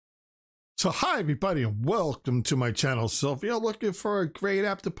So hi everybody and welcome to my channel. So if you're looking for a great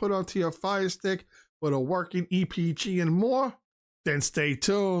app to put onto your Firestick with a working EPG and more, then stay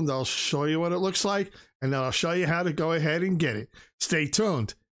tuned. I'll show you what it looks like and then I'll show you how to go ahead and get it. Stay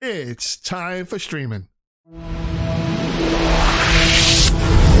tuned. It's time for streaming.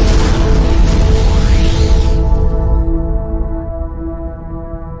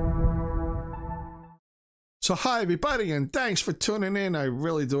 So hi everybody and thanks for tuning in. I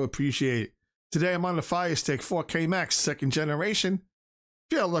really do appreciate it. Today I'm on the Firestick 4K Max 2nd generation.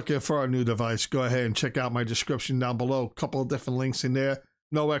 If you're looking for a new device, go ahead and check out my description down below. A couple of different links in there.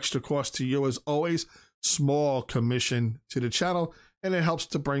 No extra cost to you as always. Small commission to the channel and it helps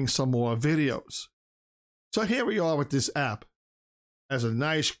to bring some more videos. So here we are with this app. It has a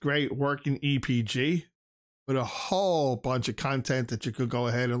nice, great working EPG with a whole bunch of content that you could go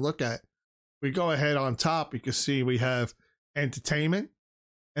ahead and look at. We go ahead on top, you can see we have entertainment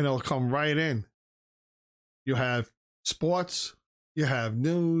and it'll come right in. You have sports, you have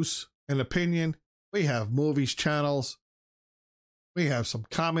news and opinion, we have movies channels, we have some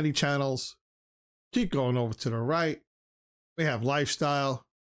comedy channels. Keep going over to the right. We have lifestyle,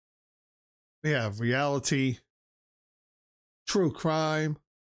 we have reality, true crime,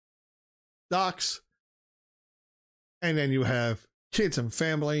 docs, and then you have kids and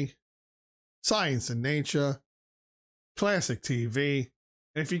family, science and nature, classic TV.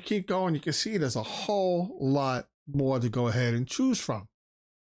 And if you keep going, you can see there's a whole lot more to go ahead and choose from.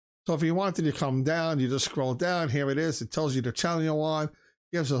 So if you wanted to come down, you just scroll down. Here it is. It tells you the channel you're on,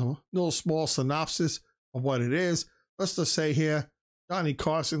 gives a little small synopsis of what it is. Let's just say here, Johnny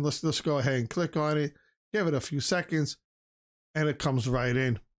Carson. Let's just go ahead and click on it, give it a few seconds, and it comes right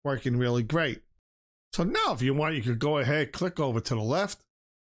in, working really great. So now if you want, you could go ahead, click over to the left,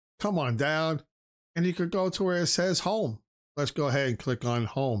 come on down, and you could go to where it says home. Let's go ahead and click on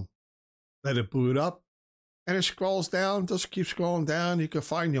home. Let it boot up, and it scrolls down. Just keep scrolling down. You can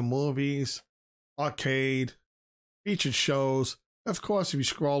find your movies, arcade, featured shows. Of course, if you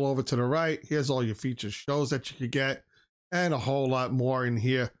scroll over to the right, here's all your featured shows that you could get, and a whole lot more in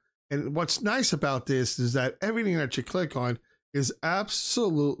here. And what's nice about this is that everything that you click on is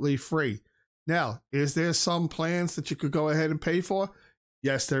absolutely free. Now, is there some plans that you could go ahead and pay for?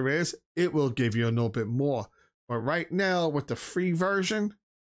 Yes, there is. It will give you a little bit more. But right now, with the free version,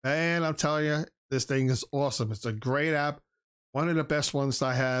 and I'm telling you, this thing is awesome. It's a great app. One of the best ones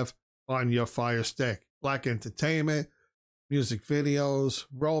I have on your Fire Stick. Black entertainment, music videos,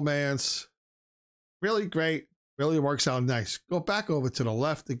 romance. Really great. Really works out nice. Go back over to the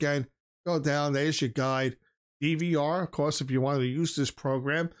left again. Go down. There's your guide. DVR. Of course, if you want to use this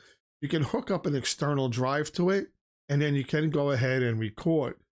program, you can hook up an external drive to it. And then you can go ahead and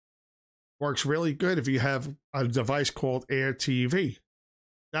record. Works really good if you have a device called Air TV.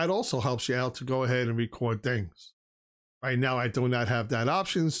 That also helps you out to go ahead and record things. Right now, I do not have that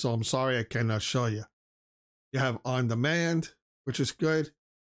option, so I'm sorry I cannot show you. You have on demand, which is good.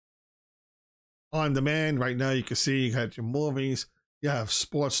 On demand, right now you can see you got your movies. You have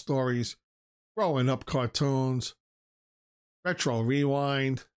sports stories, growing up cartoons, retro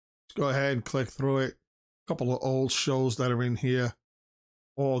rewind. Let's go ahead and click through it. Couple of old shows that are in here,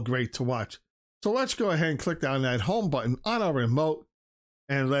 all great to watch. So let's go ahead and click down that home button on our remote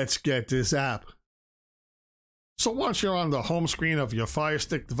and let's get this app. So once you're on the home screen of your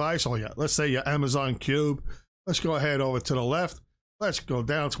Firestick device, or let's say your Amazon Cube, let's go ahead over to the left. Let's go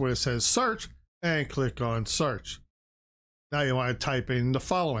down to where it says search and click on search. Now you want to type in the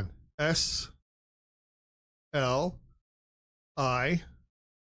following: SLI.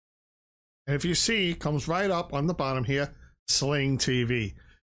 And if you see, it comes right up on the bottom here, Sling TV.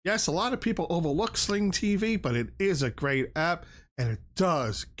 Yes, a lot of people overlook Sling TV, but it is a great app, and it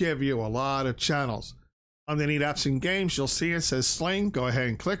does give you a lot of channels. Underneath apps and games, you'll see it says Sling. Go ahead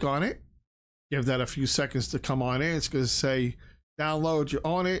and click on it. Give that a few seconds to come on in. It's going to say download, you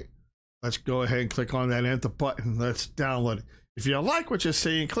own it. Let's go ahead and click on that enter button. Let's download it. If you like what you're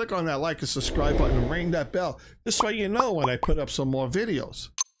seeing, click on that like and subscribe button and ring that bell. This way you know when I put up some more videos.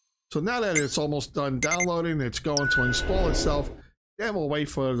 So now that it's almost done downloading, it's going to install itself. Then we'll wait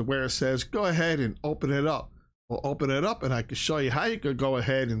for where it says, go ahead and open it up. We'll open it up and I can show you how you could go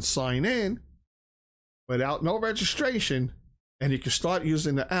ahead and sign in without no registration. And you can start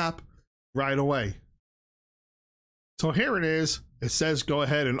using the app right away. So here it is. It says, go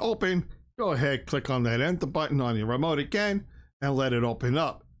ahead and open. Go ahead, click on that enter button on your remote again and let it open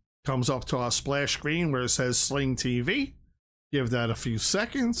up. Comes up to our splash screen where it says Sling TV. Give that a few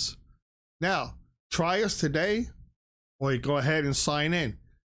seconds. Now, try us today, or you go ahead and sign in.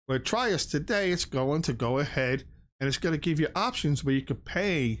 But try us today, it's going to go ahead and it's going to give you options where you can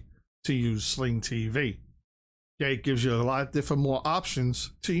pay to use Sling TV. Okay, it gives you a lot of different more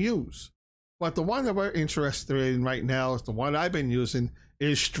options to use. But the one that we're interested in right now is the one I've been using,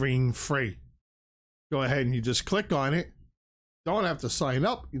 is Stream Free. Go ahead and you just click on it. Don't have to sign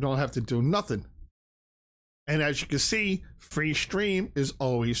up. You don't have to do nothing. And as you can see, free stream is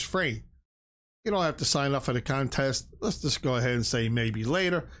always free. You don't have to sign up for the contest. Let's just go ahead and say maybe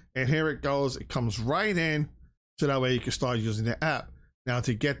later. And here it goes. It comes right in. So that way you can start using the app. Now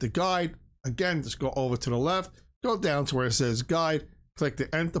to get the guide, again, just go over to the left, go down to where it says guide, click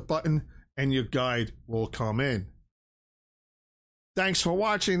the enter button, and your guide will come in. Thanks for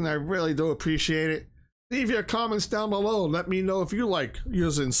watching. I really do appreciate it. Leave your comments down below. Let me know if you like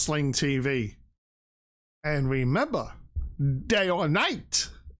using Sling TV. And remember, day or night,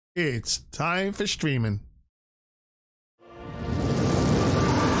 it's time for streaming.